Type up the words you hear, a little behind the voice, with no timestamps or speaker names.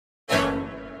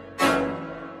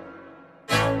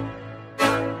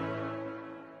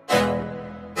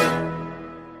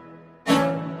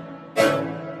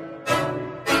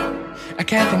I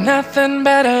can't think nothing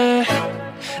better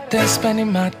than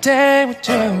spending my day with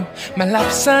you. My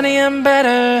life's sunny and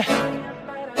better,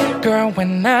 girl,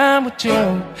 when I'm with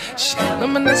you. Shit,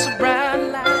 naman na sa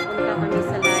bright light. Punta kami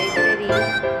sa library.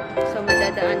 So,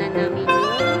 madadaanan namin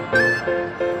yung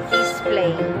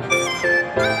display.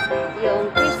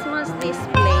 Yung Christmas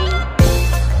display.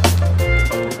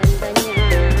 Ganda niya.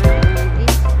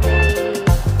 Display.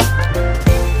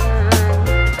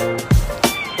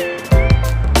 Yan.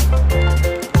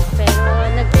 Pero,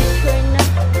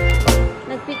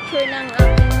 nagpicture ng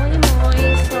aking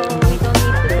muimui. So, we don't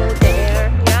need to go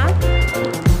there. Yeah?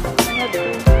 I have to.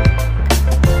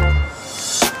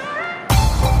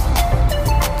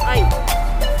 Ay!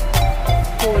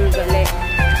 Cool, gali.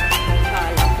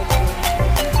 Kala ko po.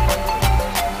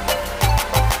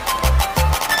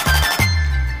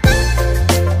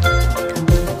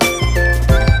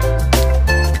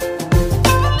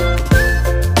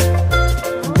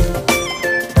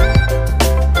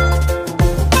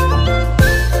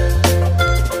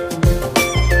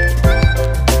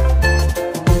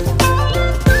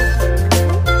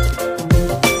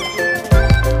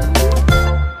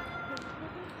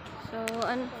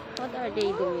 What are they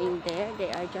doing there?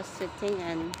 They are just sitting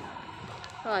and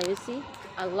you see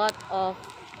a lot of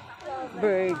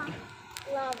bird.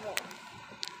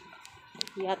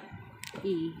 Yat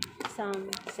e.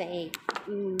 Some say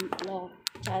lo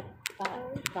chat pa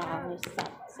tao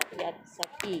sat sa yat sa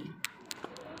e.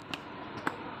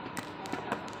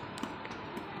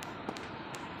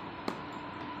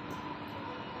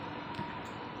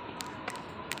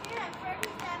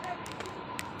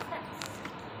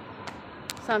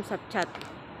 Some chat.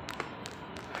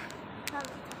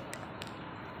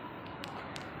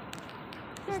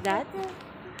 Is that?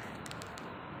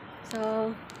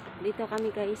 So, dito kami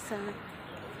guys sa...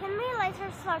 Can we later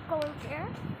start going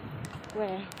here?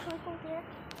 Where? Can we go here?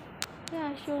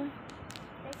 Yeah, sure.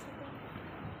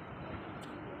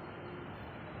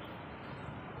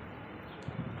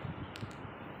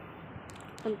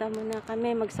 Punta muna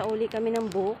kami. Magsauli kami ng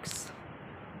books.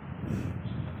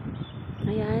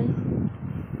 Ayan.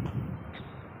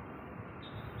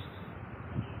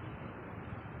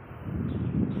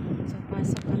 So,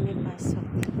 pasok kami, pasok.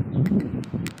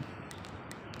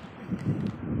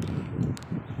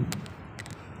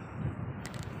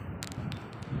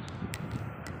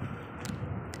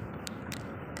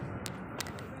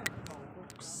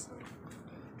 Books.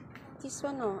 This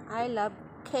one, oh, I love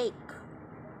cake.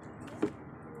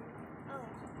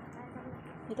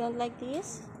 You don't like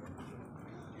this?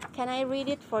 Can I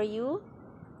read it for you?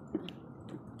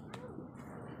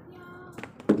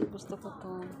 Gusto ko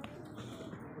itong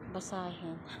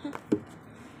basahin.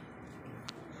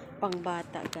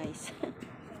 Pangbata, guys.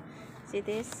 See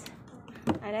this?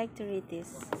 I like to read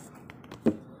this.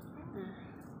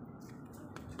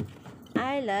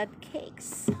 I love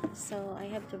cakes. So,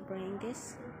 I have to bring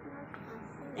this.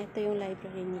 Ito yung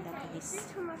library nila,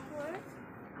 guys.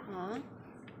 Huh?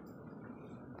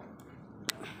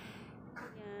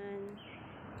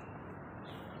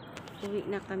 Uwi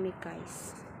na kami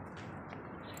guys.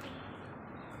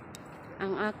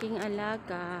 Ang aking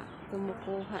alaga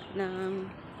kumukuha ng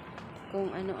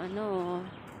kung ano-ano.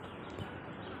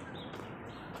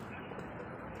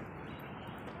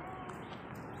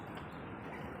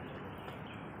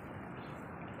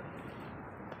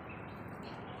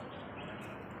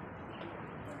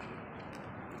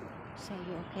 So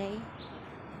you okay?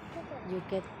 You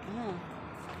get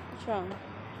what's wrong?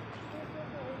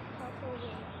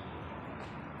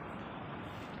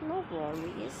 No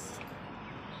worries.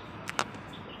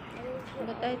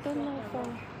 But I don't know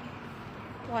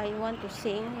why you want to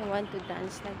sing, you want to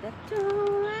dance like that.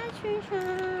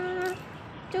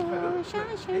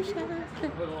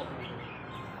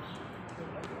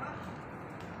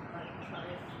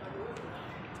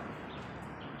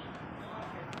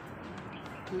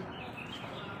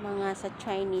 Mga sa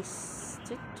Chinese.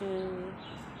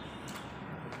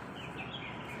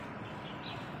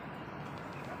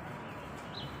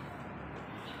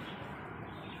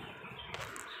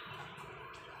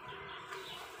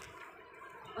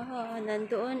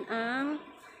 Nandoon ang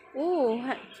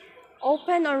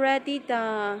open already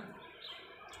ang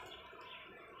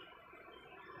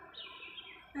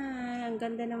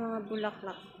ganda ng mga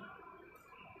bulaklak.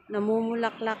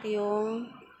 Namumulaklak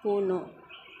yung puno.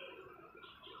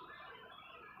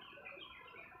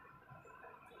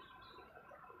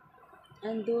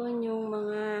 Andun yung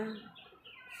mga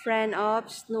friend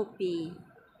of Snoopy.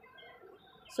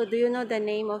 So do you know the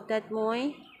name of that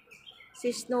Moy? Si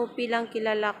Snoopy lang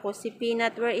kilala ko. Si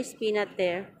Peanut, where is Peanut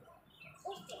there?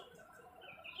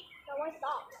 The white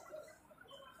dog.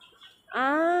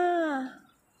 Ah,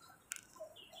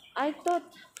 I thought.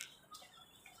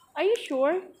 Are you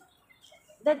sure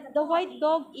that the white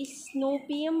dog is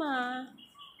Snoopy, ma?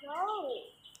 No,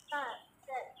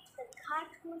 the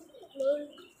cartoon named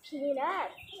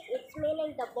Peanut. It's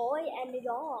meaning the boy and the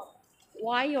dog.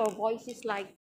 Why your voice is like